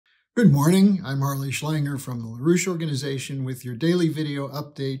Good morning. I'm Harley Schlanger from the LaRouche Organization with your daily video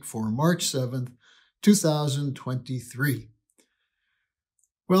update for March 7th, 2023.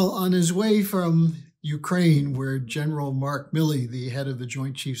 Well, on his way from Ukraine, where General Mark Milley, the head of the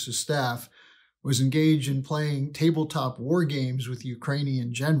Joint Chiefs of Staff, was engaged in playing tabletop war games with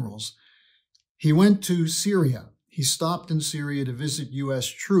Ukrainian generals, he went to Syria. He stopped in Syria to visit U.S.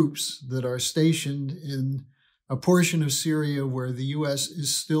 troops that are stationed in a portion of Syria where the U.S.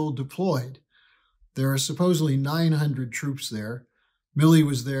 is still deployed. There are supposedly 900 troops there. Milley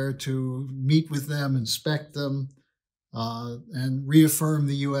was there to meet with them, inspect them, and reaffirm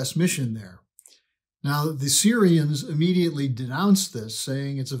the U.S. mission there. Now, the Syrians immediately denounced this,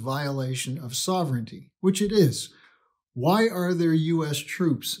 saying it's a violation of sovereignty, which it is. Why are there U.S.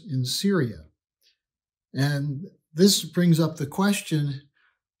 troops in Syria? And this brings up the question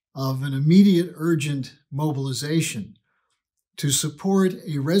of an immediate urgent mobilization to support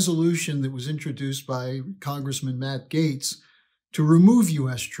a resolution that was introduced by Congressman Matt Gaetz to remove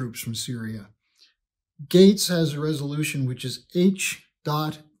U.S. troops from Syria. Gaetz has a resolution which is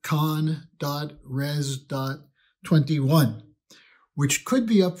H.con.res.21, which could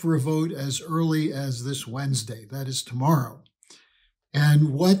be up for a vote as early as this Wednesday, that is tomorrow.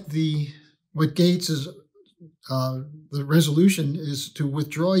 And what Gaetz is the resolution is to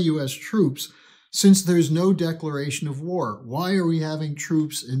withdraw U.S. troops since there's no declaration of war. Why are we having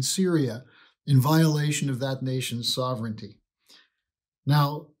troops in Syria in violation of that nation's sovereignty?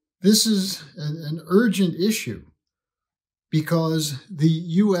 Now, this is an urgent issue because the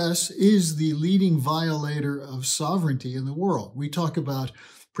U.S. is the leading violator of sovereignty in the world. We talk about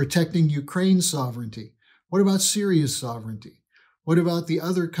protecting Ukraine's sovereignty. What about Syria's sovereignty? What about the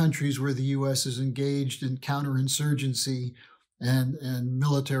other countries where the U.S. is engaged in counterinsurgency and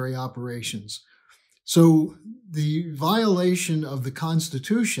military operations? So the violation of the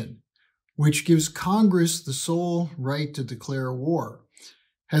Constitution, which gives Congress the sole right to declare war,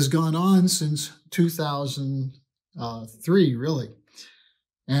 has gone on since 2003, really,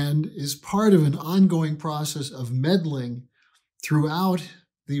 and is part of an ongoing process of meddling throughout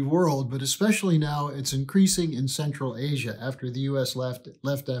the world, but especially now it's increasing in Central Asia after the U.S. left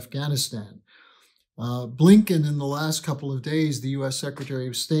Afghanistan. Blinken, in the last couple of days, the U.S. Secretary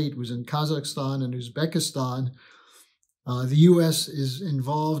of State, was in Kazakhstan and Uzbekistan. The U.S. is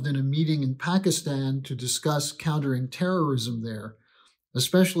involved in a meeting in Pakistan to discuss countering terrorism there,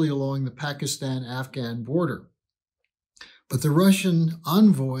 especially along the Pakistan-Afghan border. But the Russian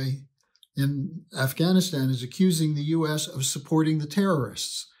envoy in Afghanistan is accusing the U.S. of supporting the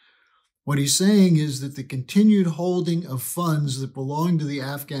terrorists. What he's saying is that the continued holding of funds that belong to the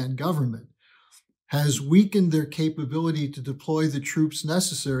Afghan government has weakened their capability to deploy the troops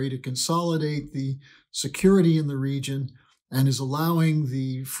necessary to consolidate the security in the region and is allowing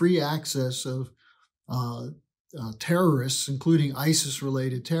the free access of terrorists, including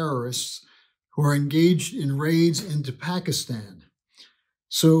ISIS-related terrorists, who are engaged in raids into Pakistan.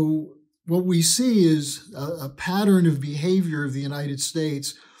 So what we see is a pattern of behavior of the United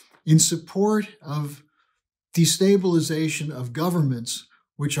States in support of destabilization of governments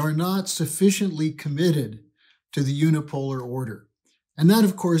which are not sufficiently committed to the unipolar order. And that,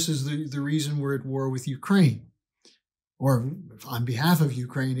 of course, is the reason we're at war with Ukraine, or on behalf of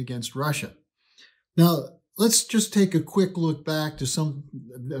Ukraine against Russia. Now, let's just take a quick look back to some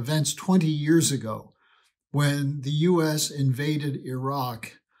events 20 years ago when the U.S. invaded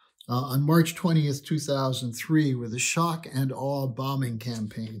Iraq on March 20th, 2003, with a shock and awe bombing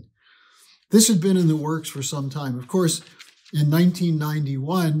campaign. This had been in the works for some time. Of course, in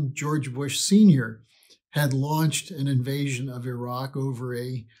 1991, George Bush Sr. had launched an invasion of Iraq over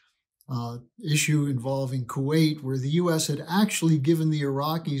a issue involving Kuwait, where the U.S. had actually given the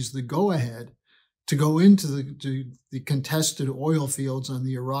Iraqis the go-ahead to go into the contested oil fields on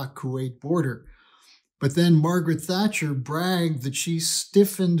the Iraq-Kuwait border. But then Margaret Thatcher bragged that she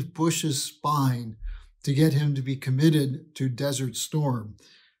stiffened Bush's spine to get him to be committed to Desert Storm,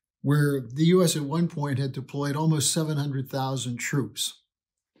 where the U.S. at one point had deployed almost 700,000 troops.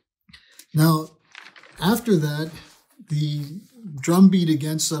 Now, after that, the drumbeat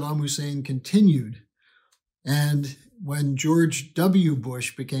against Saddam Hussein continued. And when George W.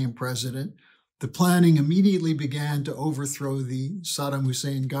 Bush became president, the planning immediately began to overthrow the Saddam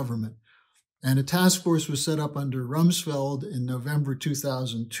Hussein government. And a task force was set up under Rumsfeld in November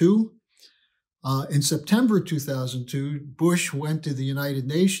 2002. In September 2002, Bush went to the United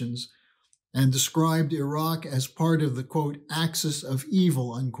Nations and described Iraq as part of the, quote, axis of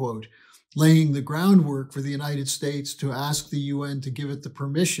evil, unquote, laying the groundwork for the United States to ask the UN to give it the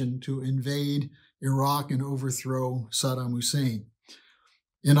permission to invade Iraq and overthrow Saddam Hussein.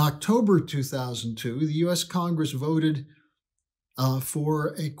 In October 2002, the U.S. Congress voted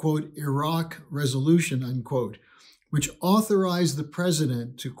for a, quote, Iraq resolution, unquote, which authorized the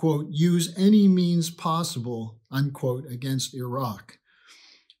president to, quote, use any means possible, unquote, against Iraq.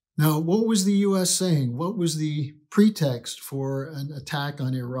 Now, what was the U.S. saying? What was the pretext for an attack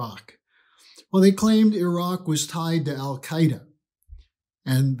on Iraq? Well, they claimed Iraq was tied to al-Qaeda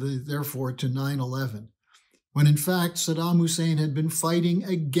and therefore to 9/11, when in fact Saddam Hussein had been fighting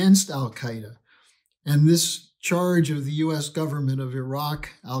against al-Qaeda. And this charge of the U.S. government of Iraq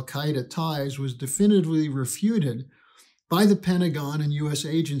al-Qaeda ties was definitively refuted by the Pentagon and U.S.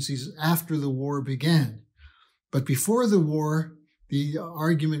 agencies after the war began. But before the war, the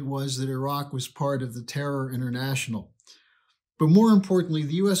argument was that Iraq was part of the Terror International. But more importantly,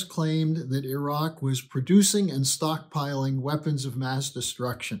 the U.S. claimed that Iraq was producing and stockpiling weapons of mass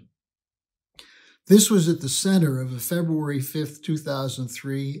destruction. This was at the center of a February 5th,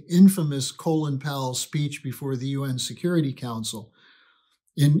 2003 infamous Colin Powell speech before the UN Security Council,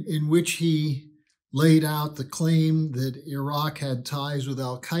 in which he laid out the claim that Iraq had ties with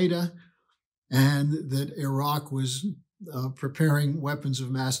al-Qaeda and that Iraq was preparing weapons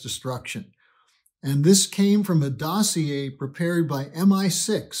of mass destruction. And this came from a dossier prepared by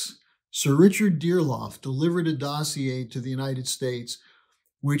MI6. Sir Richard Dearloffe delivered a dossier to the United States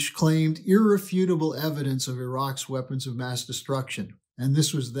which claimed irrefutable evidence of Iraq's weapons of mass destruction. And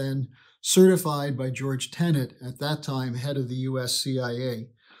this was then certified by George Tenet, at that time head of the US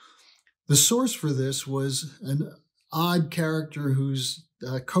CIA. The source for this was an odd character whose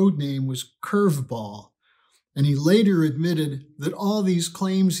code name was Curveball, and he later admitted that all these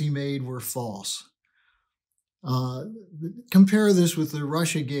claims he made were false. Compare this with the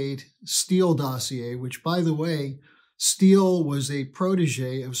Russiagate Steele dossier, which, by the way, Steele was a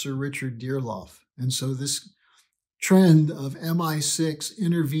protege of Sir Richard Dearloffe. And so this trend of MI6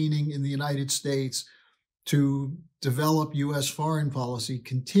 intervening in the United States to develop U.S. foreign policy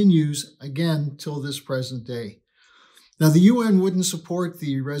continues again till this present day. Now, the UN wouldn't support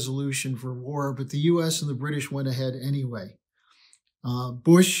the resolution for war, but the U.S. and the British went ahead anyway.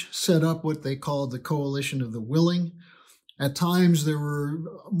 Bush set up what they called the Coalition of the Willing. At times, there were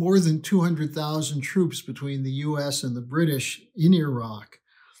more than 200,000 troops between the U.S. and the British in Iraq.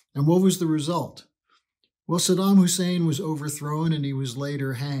 And what was the result? Well, Saddam Hussein was overthrown and he was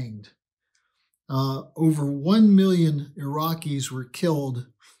later hanged. Over 1 million Iraqis were killed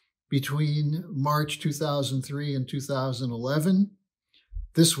between March 2003 and 2011.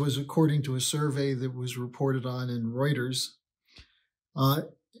 This was according to a survey that was reported on in Reuters.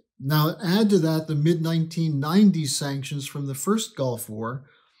 Now, add to that the mid-1990s sanctions from the first Gulf War,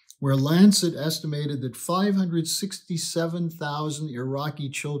 where Lancet estimated that 567,000 Iraqi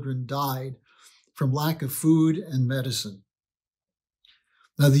children died from lack of food and medicine.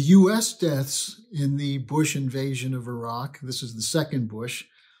 Now, the U.S. deaths in the Bush invasion of Iraq, this is the second Bush,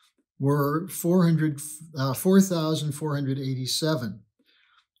 were 4,487.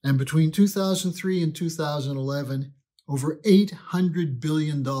 And between 2003 and 2011, over $800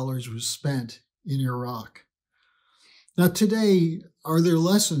 billion was spent in Iraq. Now, today, are there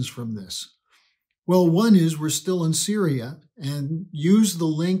lessons from this? Well, one is we're still in Syria, and use the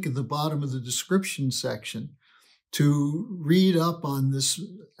link at the bottom of the description section to read up on this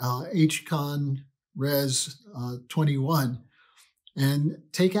HCON Res 21 and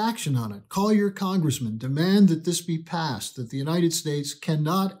take action on it. Call your congressman, demand that this be passed, that the United States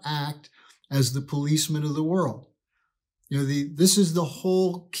cannot act as the policeman of the world. You know, this is the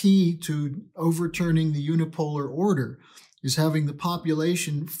whole key to overturning the unipolar order, is having the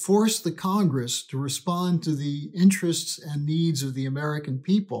population force the Congress to respond to the interests and needs of the American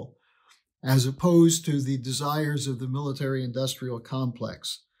people, as opposed to the desires of the military-industrial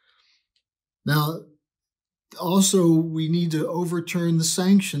complex. Now, also, we need to overturn the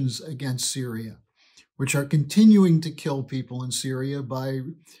sanctions against Syria, which are continuing to kill people in Syria by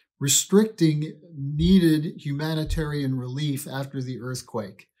restricting needed humanitarian relief after the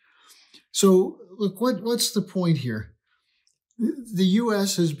earthquake. So, look, what's the point here? The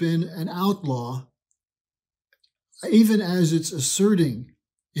U.S. has been an outlaw, even as it's asserting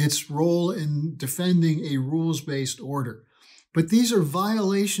its role in defending a rules-based order. But these are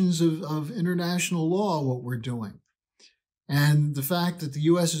violations of international law, what we're doing. And the fact that the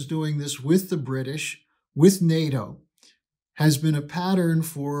U.S. is doing this with the British, with NATO, has been a pattern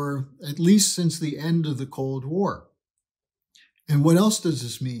for at least since the end of the Cold War. And what else does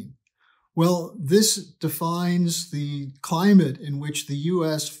this mean? Well, this defines the climate in which the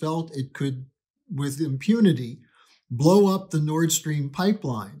U.S. felt it could, with impunity, blow up the Nord Stream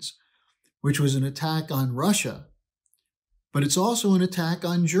pipelines, which was an attack on Russia. but it's also an attack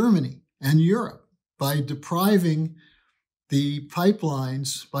on Germany and Europe by depriving the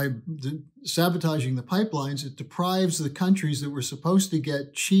pipelines, by sabotaging the pipelines. It deprives the countries that were supposed to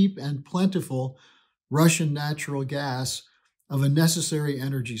get cheap and plentiful Russian natural gas of a necessary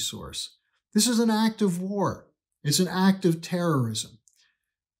energy source. This is an act of war. It's an act of terrorism.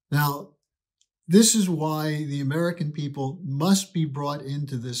 Now, this is why the American people must be brought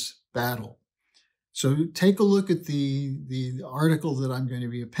into this battle. So take a look at the article that I'm going to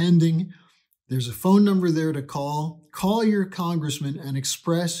be appending. There's a phone number there to call. Call your congressman and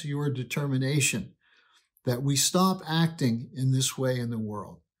express your determination that we stop acting in this way in the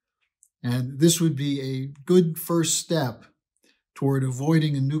world. And this would be a good first step toward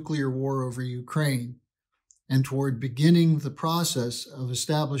avoiding a nuclear war over Ukraine and toward beginning the process of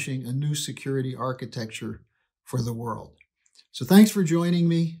establishing a new security architecture for the world. So thanks for joining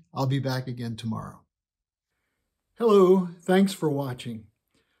me. I'll be back again tomorrow. Hello, thanks for watching.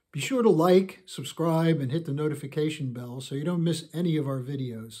 Be sure to like, subscribe, and hit the notification bell so you don't miss any of our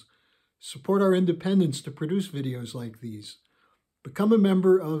videos. Support our independence to produce videos like these. Become a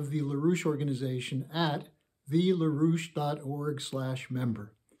member of the LaRouche organization at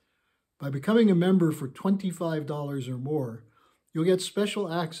thelarouche.org/member. By becoming a member for $25 or more, you'll get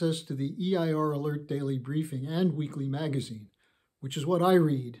special access to the EIR Alert Daily Briefing and Weekly Magazine, which is what I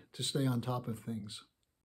read to stay on top of things.